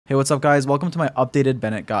Hey, what's up guys? Welcome to my updated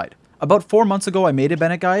Bennett guide. About 4 months ago, I made a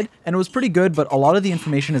Bennett guide, and it was pretty good, but a lot of the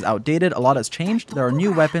information is outdated, a lot has changed, there are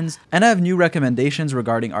new weapons, and I have new recommendations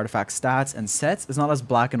regarding artifact stats and sets. It's not as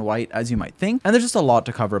black and white as you might think, and there's just a lot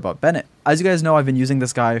to cover about Bennett. As you guys know, I've been using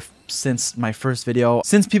this guy since my first video.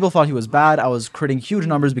 Since people thought he was bad, I was critting huge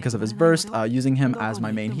numbers because of his burst, using him as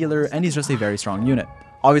my main healer, and he's just a very strong unit.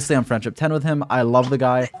 Obviously, I'm friendship 10 with him. I love the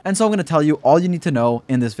guy, and so I'm going to tell you all you need to know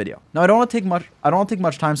in this video. Now, I don't want to take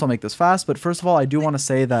much time, so I'll make this fast. But first of all, I do want to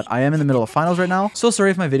say that I am in the middle of finals right now, so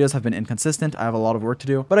sorry if my videos have been inconsistent. I have a lot of work to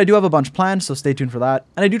do, but I do have a bunch planned, so stay tuned for that.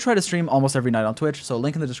 And I do try to stream almost every night on Twitch, so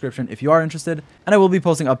link in the description if you are interested. And I will be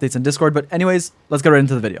posting updates in Discord. But anyways, let's get right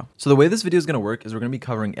into the video. So the way this video is going to work is we're going to be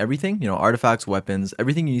covering everything, artifacts, weapons,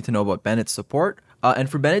 everything you need to know about Bennett's support.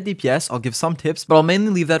 And for Bennett DPS, I'll give some tips, but I'll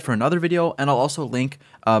mainly leave that for another video, and I'll also link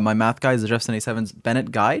my math guy, Zajef 77's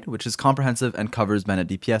Bennett guide, which is comprehensive and covers Bennett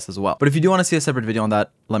DPS as well. But if you do want to see a separate video on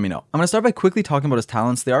that, let me know. I'm going to start by quickly talking about his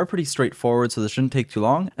talents. They are pretty straightforward, so this shouldn't take too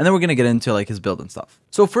long, and then we're going to get into his build and stuff.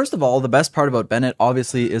 So first of all, the best part about Bennett,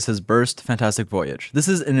 obviously, is his burst, Fantastic Voyage. This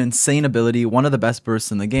is an insane ability, one of the best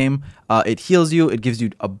bursts in the game. It heals you, it gives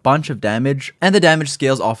you a bunch of damage, and the damage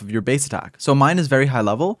scales off of your base attack. So mine is very high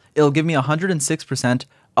level. It'll give me 106%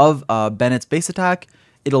 of Bennett's base attack.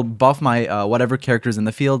 It'll buff my whatever characters in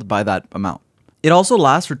the field by that amount. It also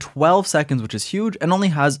lasts for 12 seconds, which is huge, and only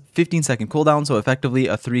has 15-second cooldown, so effectively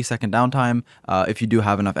a 3-second downtime if you do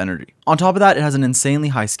have enough energy. On top of that, it has an insanely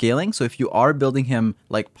high scaling, so if you are building him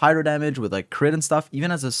like pyro damage with crit and stuff,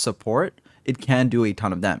 even as a support, it can do a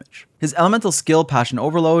ton of damage. His elemental skill, Passion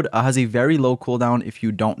Overload, has a very low cooldown if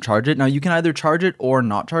you don't charge it. Now, you can either charge it or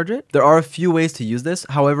not charge it. There are a few ways to use this.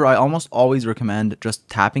 However, I almost always recommend just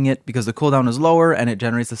tapping it because the cooldown is lower and it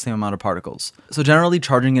generates the same amount of particles. So generally,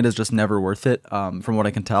 charging it is just never worth it from what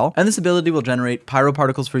I can tell. And this ability will generate pyro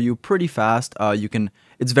particles for you pretty fast.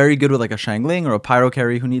 It's very good with a Shangling or a pyro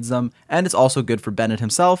carry who needs them. And it's also good for Bennett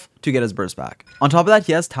himself to get his burst back. On top of that,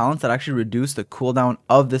 he has talents that actually reduce the cooldown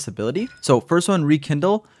of this ability. So first one,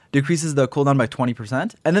 Rekindle, decreases the cooldown by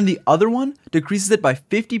 20%, and then the other one decreases it by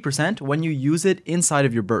 50% when you use it inside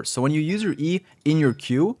of your burst. So when you use your E in your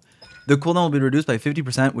Q, the cooldown will be reduced by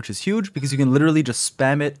 50%, which is huge because you can literally just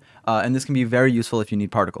spam it, and this can be very useful if you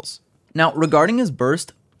need particles. Now, regarding his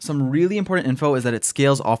burst, some really important info is that it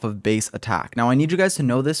scales off of base attack. Now, I need you guys to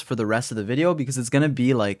know this for the rest of the video because it's going to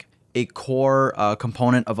be a core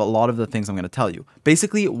component of a lot of the things I'm going to tell you.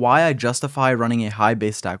 Basically, why I justify running a high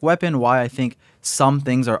base attack weapon, why I think some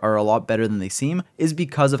things are a lot better than they seem, is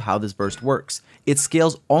because of how this burst works. It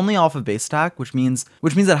scales only off of base attack, which means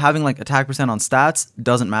that having attack percent on stats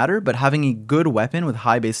doesn't matter, but having a good weapon with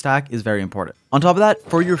high base attack is very important. On top of that,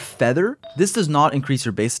 for your feather, this does not increase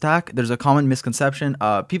your base attack. There's a common misconception.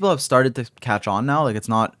 People have started to catch on now, it's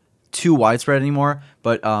not too widespread anymore,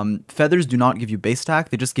 but feathers do not give you base attack,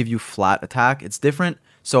 they just give you flat attack. It's different,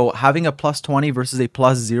 so having a +20 versus a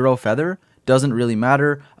 +0 feather doesn't really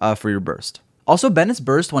matter for your burst. Also, Bennett's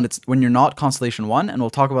burst when you're not Constellation 1, and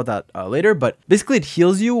we'll talk about that later, but basically it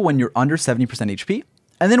heals you when you're under 70% HP.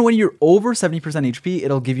 And then when you're over 70% HP,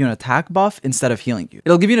 it'll give you an attack buff instead of healing you.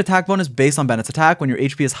 It'll give you an attack bonus based on Bennett's attack when your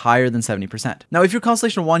HP is higher than 70%. Now, if you're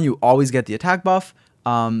Constellation 1, you always get the attack buff,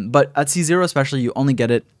 but at C0 especially, you only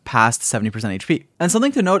get it past 70% HP. And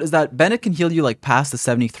something to note is that Bennett can heal you past the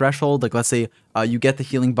 70 threshold. Let's say you get the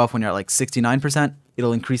healing buff when you're at 69%,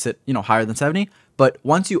 it'll increase it, higher than 70. But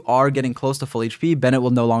once you are getting close to full HP, Bennett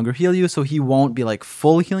will no longer heal you, so he won't be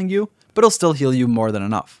full healing you, but he'll still heal you more than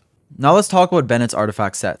enough. Now let's talk about Bennett's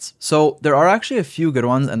artifact sets. So there are actually a few good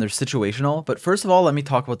ones and they're situational, but first of all, let me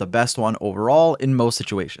talk about the best one overall in most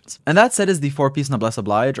situations. And that set is the 4-piece Noblesse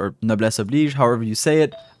Oblige, or Noblesse Oblige, however you say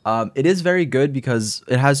it. It is very good because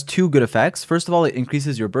it has two good effects. First of all, it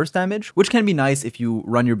increases your burst damage, which can be nice if you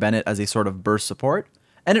run your Bennett as a sort of burst support.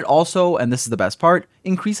 And it also, and this is the best part,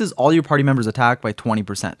 increases all your party members' attack by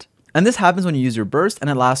 20%. And this happens when you use your burst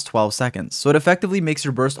and it lasts 12 seconds. So it effectively makes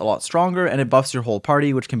your burst a lot stronger and it buffs your whole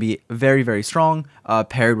party, which can be very, very strong,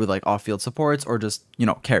 paired with off-field supports or just,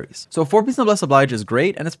 carries. So 4-piece Noblesse Oblige is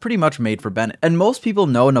great and it's pretty much made for Bennett. And most people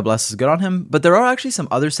know Noblesse is good on him, but there are actually some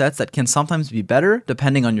other sets that can sometimes be better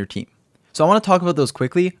depending on your team. So I want to talk about those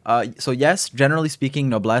quickly. So yes, generally speaking,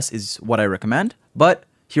 Noblesse is what I recommend, but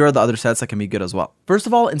here are the other sets that can be good as well. First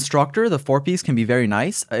of all, Instructor, the 4-piece, can be very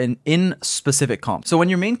nice in specific comps. So when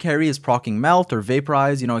your main carry is proccing Melt or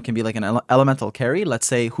Vaporize, it can be an elemental carry. Let's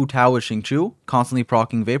say Hu Tao with Xingqiu, constantly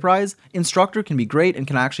proccing Vaporize. Instructor can be great and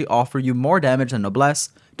can actually offer you more damage than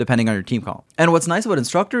Noblesse depending on your team comp. And what's nice about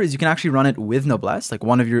Instructor is you can actually run it with Noblesse, like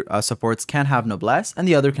one of your supports can have Noblesse and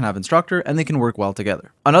the other can have Instructor, and they can work well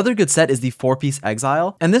together. Another good set is the 4-piece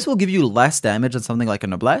Exile, and this will give you less damage than something like a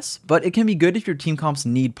Noblesse, but it can be good if your team comps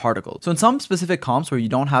need particles. So in some specific comps where you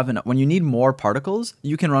don't have enough, when you need more particles,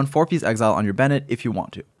 you can run 4-piece Exile on your Bennett if you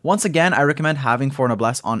want to. Once again, I recommend having 4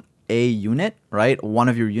 Noblesse on a unit, right? One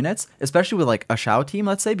of your units, especially with like a Xiao team,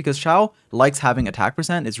 let's say, because Xiao likes having attack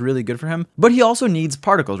percent. It's really good for him, but he also needs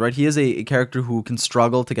particles, right? He is a character who can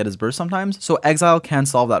struggle to get his burst sometimes. So Exile can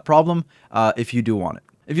solve that problem if you do want it.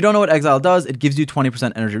 If you don't know what Exile does, it gives you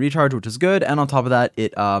 20% energy recharge, which is good. And on top of that,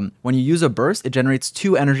 it when you use a burst, it generates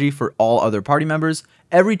 2 energy for all other party members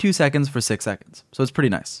every 2 seconds for 6 seconds. So it's pretty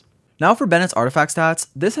nice. Now for Bennett's artifact stats,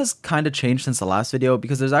 this has kind of changed since the last video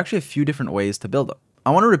because there's actually a few different ways to build them. I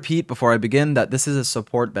want to repeat before I begin that this is a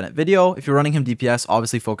support Bennett video. If you're running him DPS,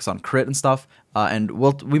 obviously focus on crit and stuff, and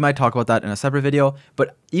we might talk about that in a separate video.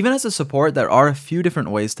 But even as a support, there are a few different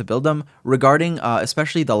ways to build them regarding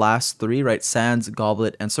especially the last 3, right? Sands,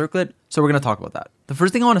 Goblet, and Circlet. So we're going to talk about that. The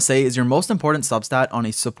first thing I want to say is your most important substat on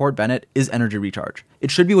a support Bennett is energy recharge. It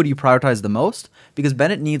should be what you prioritize the most because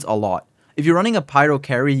Bennett needs a lot. If you're running a pyro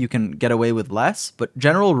carry, you can get away with less, but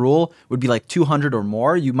general rule would be like 200 or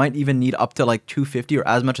more. You might even need up to like 250 or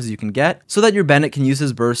as much as you can get so that your Bennett can use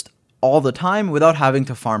his burst all the time without having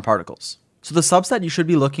to farm particles. So the substat you should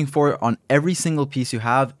be looking for on every single piece you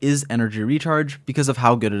have is energy recharge because of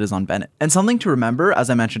how good it is on Bennett. And something to remember, as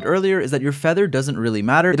I mentioned earlier, is that your feather doesn't really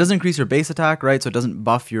matter. It doesn't increase your base attack, right? So it doesn't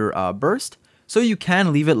buff your burst. So you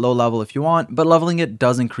can leave it low level if you want, but leveling it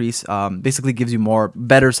does increase, basically gives you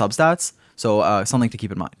better substats. So something to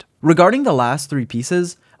keep in mind. Regarding the last 3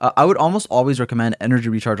 pieces, I would almost always recommend energy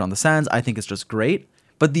recharge on the Sands. I think it's just great,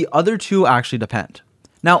 but the other 2 actually depend.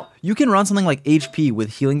 Now, you can run something like HP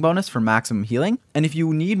with healing bonus for maximum healing, and if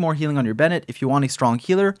you need more healing on your Bennett, if you want a strong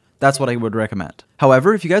healer, that's what I would recommend.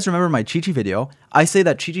 However, if you guys remember my Chi-Chi video, I say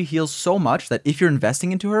that Chi-Chi heals so much that if you're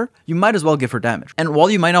investing into her, you might as well give her damage. And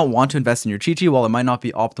while you might not want to invest in your Chi-Chi, while it might not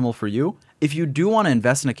be optimal for you, if you do want to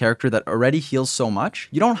invest in a character that already heals so much,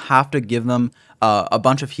 you don't have to give them a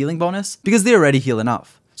bunch of healing bonus because they already heal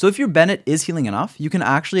enough. So if your Bennett is healing enough, you can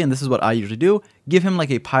actually, and this is what I usually do, give him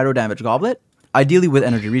like a pyro damage goblet, ideally with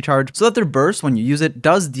energy recharge, so that their burst, when you use it,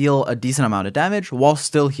 does deal a decent amount of damage while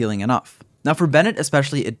still healing enough. Now for Bennett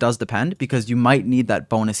especially, it does depend because you might need that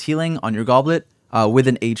bonus healing on your goblet with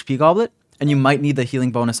an HP goblet, and you might need the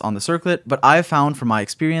healing bonus on the Circlet, but I have found from my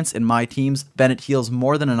experience in my teams, Bennett heals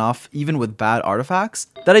more than enough even with bad artifacts,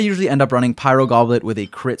 that I usually end up running Pyro Goblet with a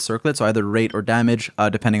crit Circlet, so either rate or damage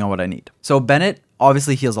depending on what I need. So Bennett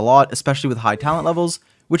obviously heals a lot, especially with high talent levels,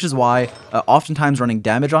 which is why oftentimes running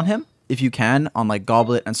damage on him, if you can, on like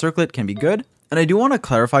Goblet and Circlet can be good. And I do want to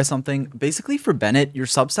clarify something. Basically for Bennett, your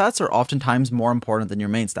substats are oftentimes more important than your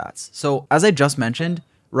main stats. So as I just mentioned,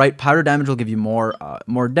 right, pyro damage will give you more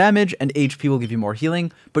damage and HP will give you more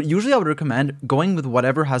healing, but usually I would recommend going with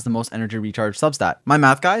whatever has the most energy recharge substat. My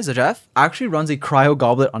math guy, Zajef, actually runs a cryo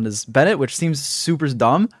goblet on his Bennett, which seems super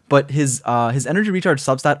dumb, but his energy recharge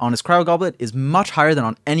substat on his cryo goblet is much higher than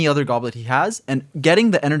on any other goblet he has, and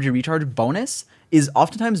getting the energy recharge bonus is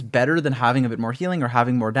oftentimes better than having a bit more healing or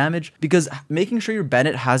having more damage, because making sure your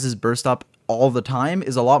Bennett has his burst up all the time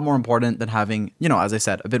is a lot more important than having, you know, as I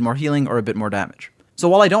said, a bit more healing or a bit more damage. So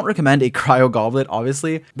while I don't recommend a cryo goblet,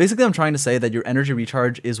 obviously, basically I'm trying to say that your energy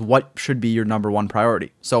recharge is what should be your #1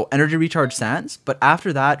 priority. So energy recharge Sands, but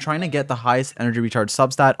after that, trying to get the highest energy recharge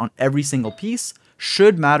substat on every single piece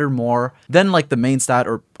should matter more than like the main stat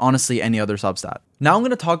or honestly any other substat. Now I'm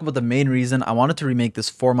going to talk about the main reason I wanted to remake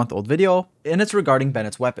this 4-month-old video, and it's regarding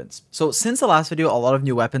Bennett's weapons. So since the last video, a lot of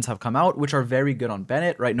new weapons have come out, which are very good on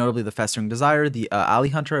Bennett, right? Notably the Festering Desire, the Alley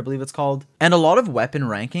Hunter, I believe it's called. And a lot of weapon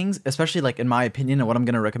rankings, especially like in my opinion and what I'm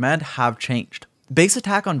going to recommend, have changed. Base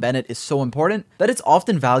attack on Bennett is so important that it's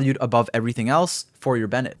often valued above everything else for your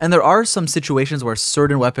Bennett. And there are some situations where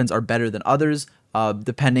certain weapons are better than others,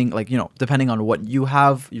 depending on what you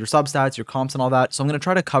have, your substats, your comps and all that. So I'm going to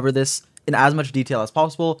try to cover this in as much detail as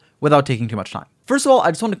possible without taking too much time. First of all,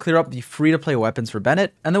 I just want to clear up the free-to-play weapons for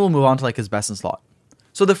Bennett, and then we'll move on to like his best in slot.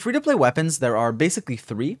 So the free-to-play weapons, there are basically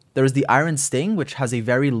 3. There's the Iron Sting, which has a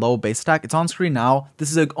very low base attack. It's on screen now.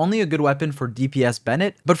 This is only a good weapon for DPS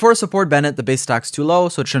Bennett, but for a support Bennett, the base attack's too low,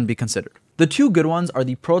 so it shouldn't be considered. The 2 good ones are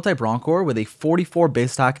the Prototype Rancor with a 44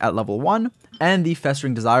 base attack at level 1, and the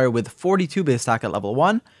Festering Desire with 42 base attack at level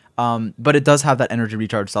 1, but it does have that energy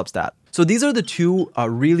recharge substat. So these are the 2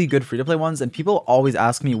 really good free-to-play ones, and people always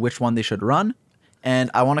ask me which one they should run,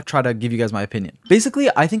 and I want to try to give you guys my opinion. Basically,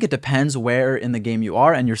 I think it depends where in the game you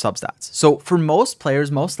are and your substats. So for most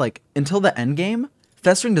players, like until the end game,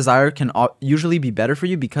 Festering Desire can usually be better for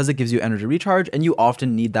you because it gives you energy recharge, and you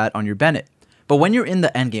often need that on your Bennett. But when you're in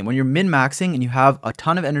the endgame, when you're min-maxing and you have a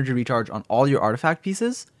ton of energy recharge on all your artifact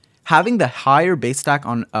pieces, having the higher base stack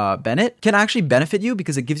on Bennett can actually benefit you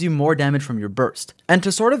because it gives you more damage from your burst. And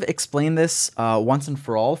to sort of explain this once and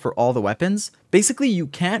for all the weapons, basically you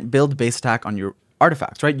can't build base stack on your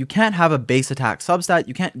artifacts, right? You can't have a base attack substat,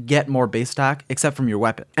 you can't get more base stack except from your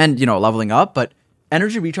weapon. And, you know, leveling up, but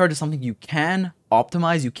energy recharge is something you can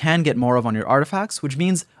optimize, you can get more of on your artifacts, which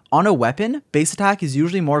means on a weapon, base attack is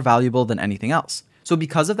usually more valuable than anything else. So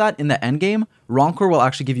because of that, in the end game, Rancor will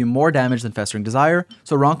actually give you more damage than Festering Desire.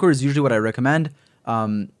 So Rancor is usually what I recommend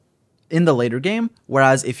in the later game.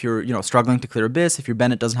 Whereas if you're, you know, struggling to clear Abyss, if your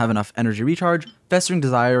Bennett doesn't have enough energy recharge, Festering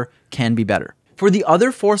Desire can be better. For the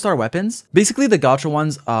other 4-star weapons, basically the gacha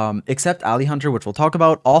ones, except Alley Hunter, which we'll talk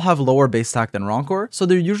about, all have lower base stack than Rancor, so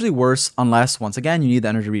they're usually worse unless, once again, you need the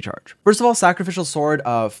energy recharge. First of all, Sacrificial Sword,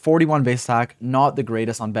 41 base stack, not the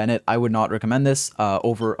greatest on Bennett. I would not recommend this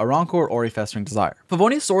over a Rancor or a Festering Desire.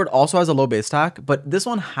 Favonius Sword also has a low base stack, but this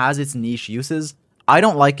one has its niche uses. I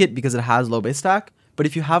don't like it because it has low base stack, but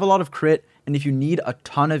if you have a lot of crit, and if you need a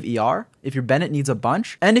ton of ER, if your Bennett needs a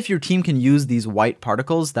bunch, and if your team can use these white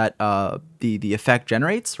particles that the effect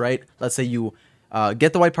generates, right? Let's say you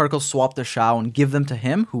get the white particles, swap the Shao, and give them to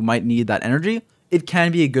him, who might need that energy, it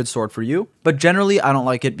can be a good sword for you, but generally I don't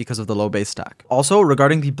like it because of the low base stack. Also,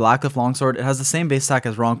 regarding the Blackcliff Longsword, it has the same base stack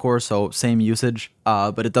as Rancor, so same usage,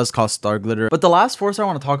 but it does cost Star Glitter. But the last 4-star I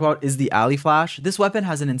want to talk about is the Alley Flash. This weapon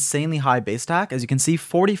has an insanely high base stack, as you can see,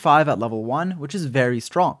 45 at level 1, which is very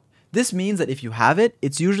strong. This means that if you have it,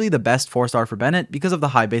 it's usually the best 4-star for Bennett because of the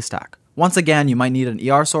high base stack. Once again, you might need an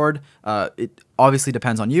ER sword. It obviously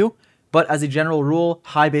depends on you, but as a general rule,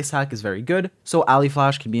 high base stack is very good, so Alley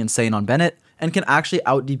Flash can be insane on Bennett and can actually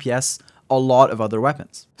out DPS a lot of other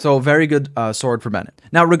weapons. So very good sword for Bennett.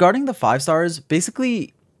 Now regarding the 5-stars,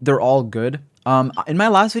 basically they're all good. In my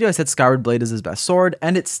last video, I said Skyward Blade is his best sword,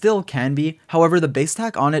 and it still can be. However, the base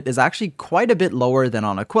stack on it is actually quite a bit lower than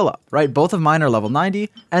on Aquila, right? Both of mine are level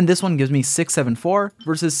 90, and this one gives me 674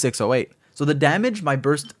 versus 608. So the damage my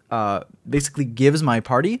burst basically gives my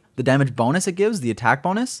party, the damage bonus it gives, the attack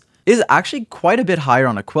bonus, is actually quite a bit higher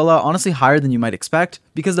on Aquila, honestly higher than you might expect,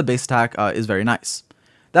 because the base stack is very nice.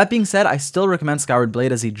 That being said, I still recommend Skyward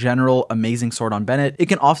Blade as a general amazing sword on Bennett. It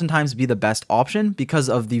can oftentimes be the best option because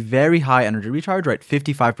of the very high energy recharge, right?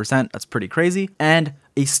 55%, that's pretty crazy, and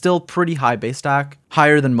a still pretty high base stack,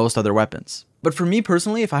 higher than most other weapons. But for me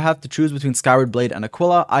personally, if I have to choose between Skyward Blade and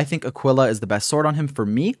Aquila, I think Aquila is the best sword on him for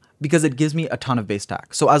me because it gives me a ton of base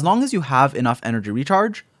stack. So as long as you have enough energy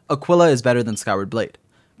recharge, Aquila is better than Skyward Blade.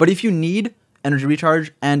 But if you need energy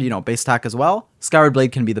recharge and, you know, base stack as well, Skyward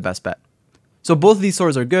Blade can be the best bet. So both of these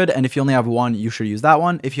swords are good, and if you only have one, you should use that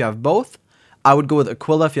one. If you have both, I would go with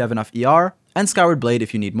Aquila if you have enough ER, and Skyward Blade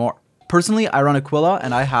if you need more. Personally, I run Aquila,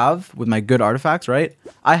 and I have, with my good artifacts, right,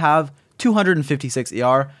 I have 256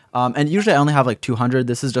 ER, and usually I only have like 200.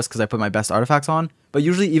 This is just because I put my best artifacts on, but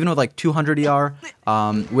usually even with like 200 ER,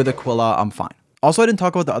 with Aquila, I'm fine. Also, I didn't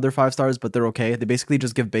talk about the other 5-stars, but they're okay. They basically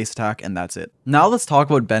just give base attack, and that's it. Now let's talk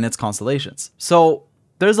about Bennett's Constellations. So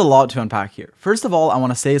there's a lot to unpack here. First of all, I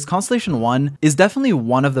want to say is Constellation 1 is definitely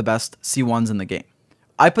one of the best C1s in the game.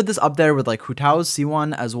 I put this up there with like Hu Tao's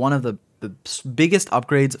C1 as one of the biggest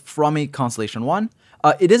upgrades from a Constellation 1.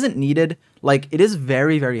 It isn't needed. Like, it is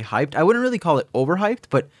very, very hyped. I wouldn't really call it overhyped,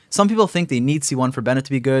 but some people think they need C1 for Bennett to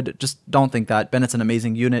be good. Just don't think that. Bennett's an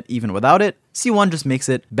amazing unit even without it. C1 just makes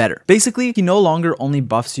it better. Basically, he no longer only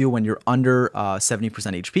buffs you when you're under 70%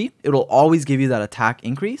 HP. It will always give you that attack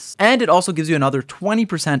increase. And it also gives you another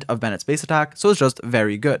 20% of Bennett's base attack, so it's just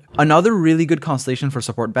very good. Another really good constellation for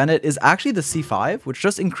support Bennett is actually the C5, which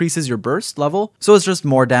just increases your burst level, so it's just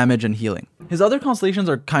more damage and healing. His other constellations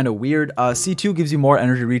are kind of weird. C2 gives you more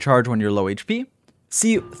energy recharge when you're low HP.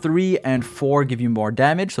 C3 and 4 give you more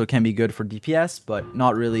damage, so it can be good for DPS, but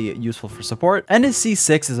not really useful for support. And his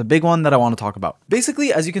C6 is a big one that I want to talk about.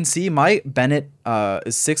 Basically, as you can see, my Bennett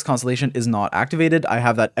 6 constellation is not activated. I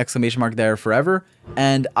have that exclamation mark there forever,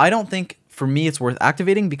 and I don't think for me it's worth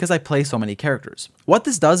activating because I play so many characters. What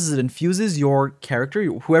this does is it infuses your character,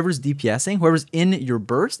 whoever's DPSing, whoever's in your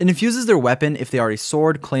burst, it infuses their weapon if they are a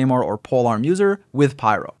sword, claymore, or polearm user with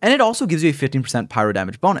pyro. And it also gives you a 15% pyro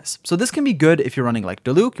damage bonus. So this can be good if you're running like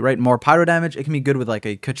Diluc, right? More pyro damage. It can be good with like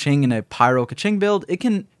a Kaching and a pyro Kaching build. It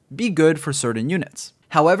can be good for certain units.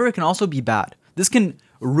 However, it can also be bad. This can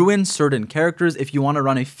ruin certain characters. If you want to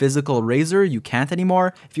run a physical Razor, you can't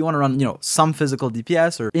anymore. If you want to run, some physical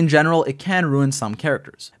DPS, or in general, it can ruin some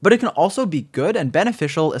characters. But it can also be good and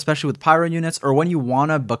beneficial, especially with pyro units or when you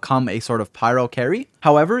want to become a sort of pyro carry.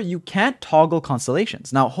 However, you can't toggle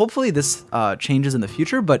Constellations. Now, hopefully this changes in the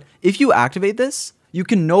future, but if you activate this, you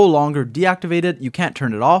can no longer deactivate it. You can't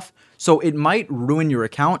turn it off. So it might ruin your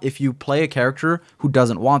account if you play a character who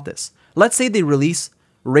doesn't want this. Let's say they release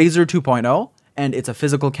Razor 2.0 and it's a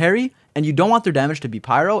physical carry and you don't want their damage to be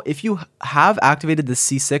pyro. If you have activated the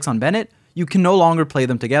C6 on Bennett, you can no longer play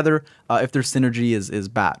them together if their synergy is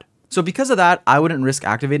bad. So because of that, I wouldn't risk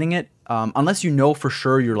activating it unless you know for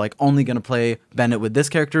sure you're like only going to play Bennett with this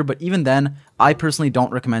character. But even then, I personally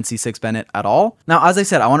don't recommend C6 Bennett at all. Now, as I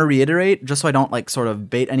said, I want to reiterate, just so I don't like sort of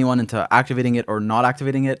bait anyone into activating it or not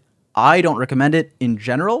activating it. I don't recommend it in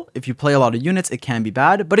general. If you play a lot of units, it can be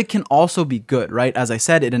bad, but it can also be good, right? As I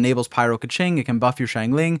said, it enables Pyro Kaching, it can buff your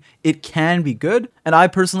Xiangling, it can be good, and I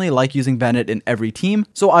personally like using Bennett in every team,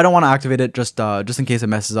 so I don't want to activate it just in case it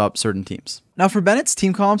messes up certain teams. Now for Bennett's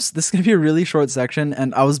team comps, this is going to be a really short section,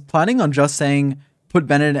 and I was planning on just saying put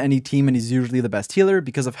Bennett in any team and he's usually the best healer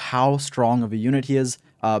because of how strong of a unit he is.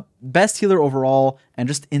 Best healer overall and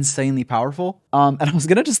just insanely powerful. And I was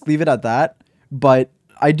going to just leave it at that, but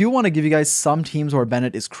I do want to give you guys some teams where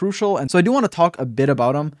Bennett is crucial, and so I do want to talk a bit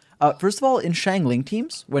about him. First of all, in Xiangling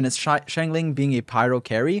teams, when it's Xiangling being a pyro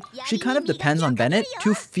carry, she kind of depends on Bennett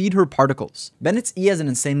to feed her particles. Bennett's E has an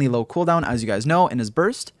insanely low cooldown, as you guys know, in his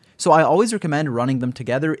burst, so I always recommend running them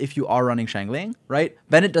together if you are running Xiangling, right?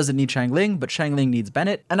 Bennett doesn't need Xiangling, but Xiangling needs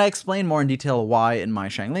Bennett, and I explain more in detail why in my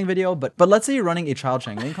Xiangling video, but let's say you're running a child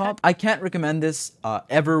Xiangling comp. I can't recommend this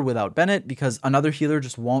ever without Bennett because another healer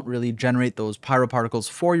just won't really generate those pyro particles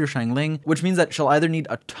for your Xiangling, which means that she'll either need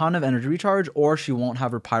a ton of energy recharge or she won't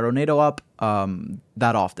have her pyro nado up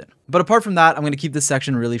that often. But apart from that, I'm going to keep this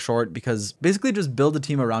section really short because basically just build a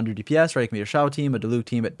team around your DPS, right? It can be a Shao team, a Diluc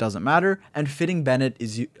team, it doesn't matter. And fitting Bennett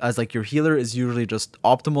is as like your healer is usually just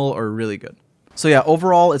optimal or really good. So yeah,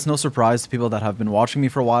 overall, it's no surprise to people that have been watching me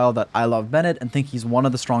for a while that I love Bennett and think he's one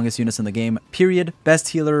of the strongest units in the game, period. Best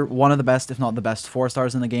healer, one of the best, if not the best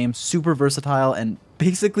 4-stars in the game, super versatile and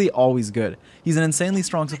basically always good. He's an insanely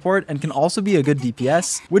strong support and can also be a good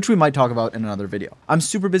DPS, which we might talk about in another video. I'm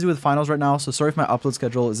super busy with finals right now, so sorry if my upload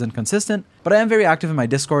schedule is inconsistent, but I am very active in my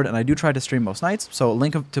Discord and I do try to stream most nights, so a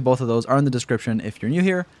link to both of those are in the description if you're new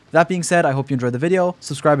here. That being said, I hope you enjoyed the video.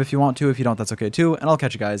 Subscribe if you want to. If you don't, that's okay too, and I'll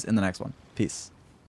catch you guys in the next one. Peace.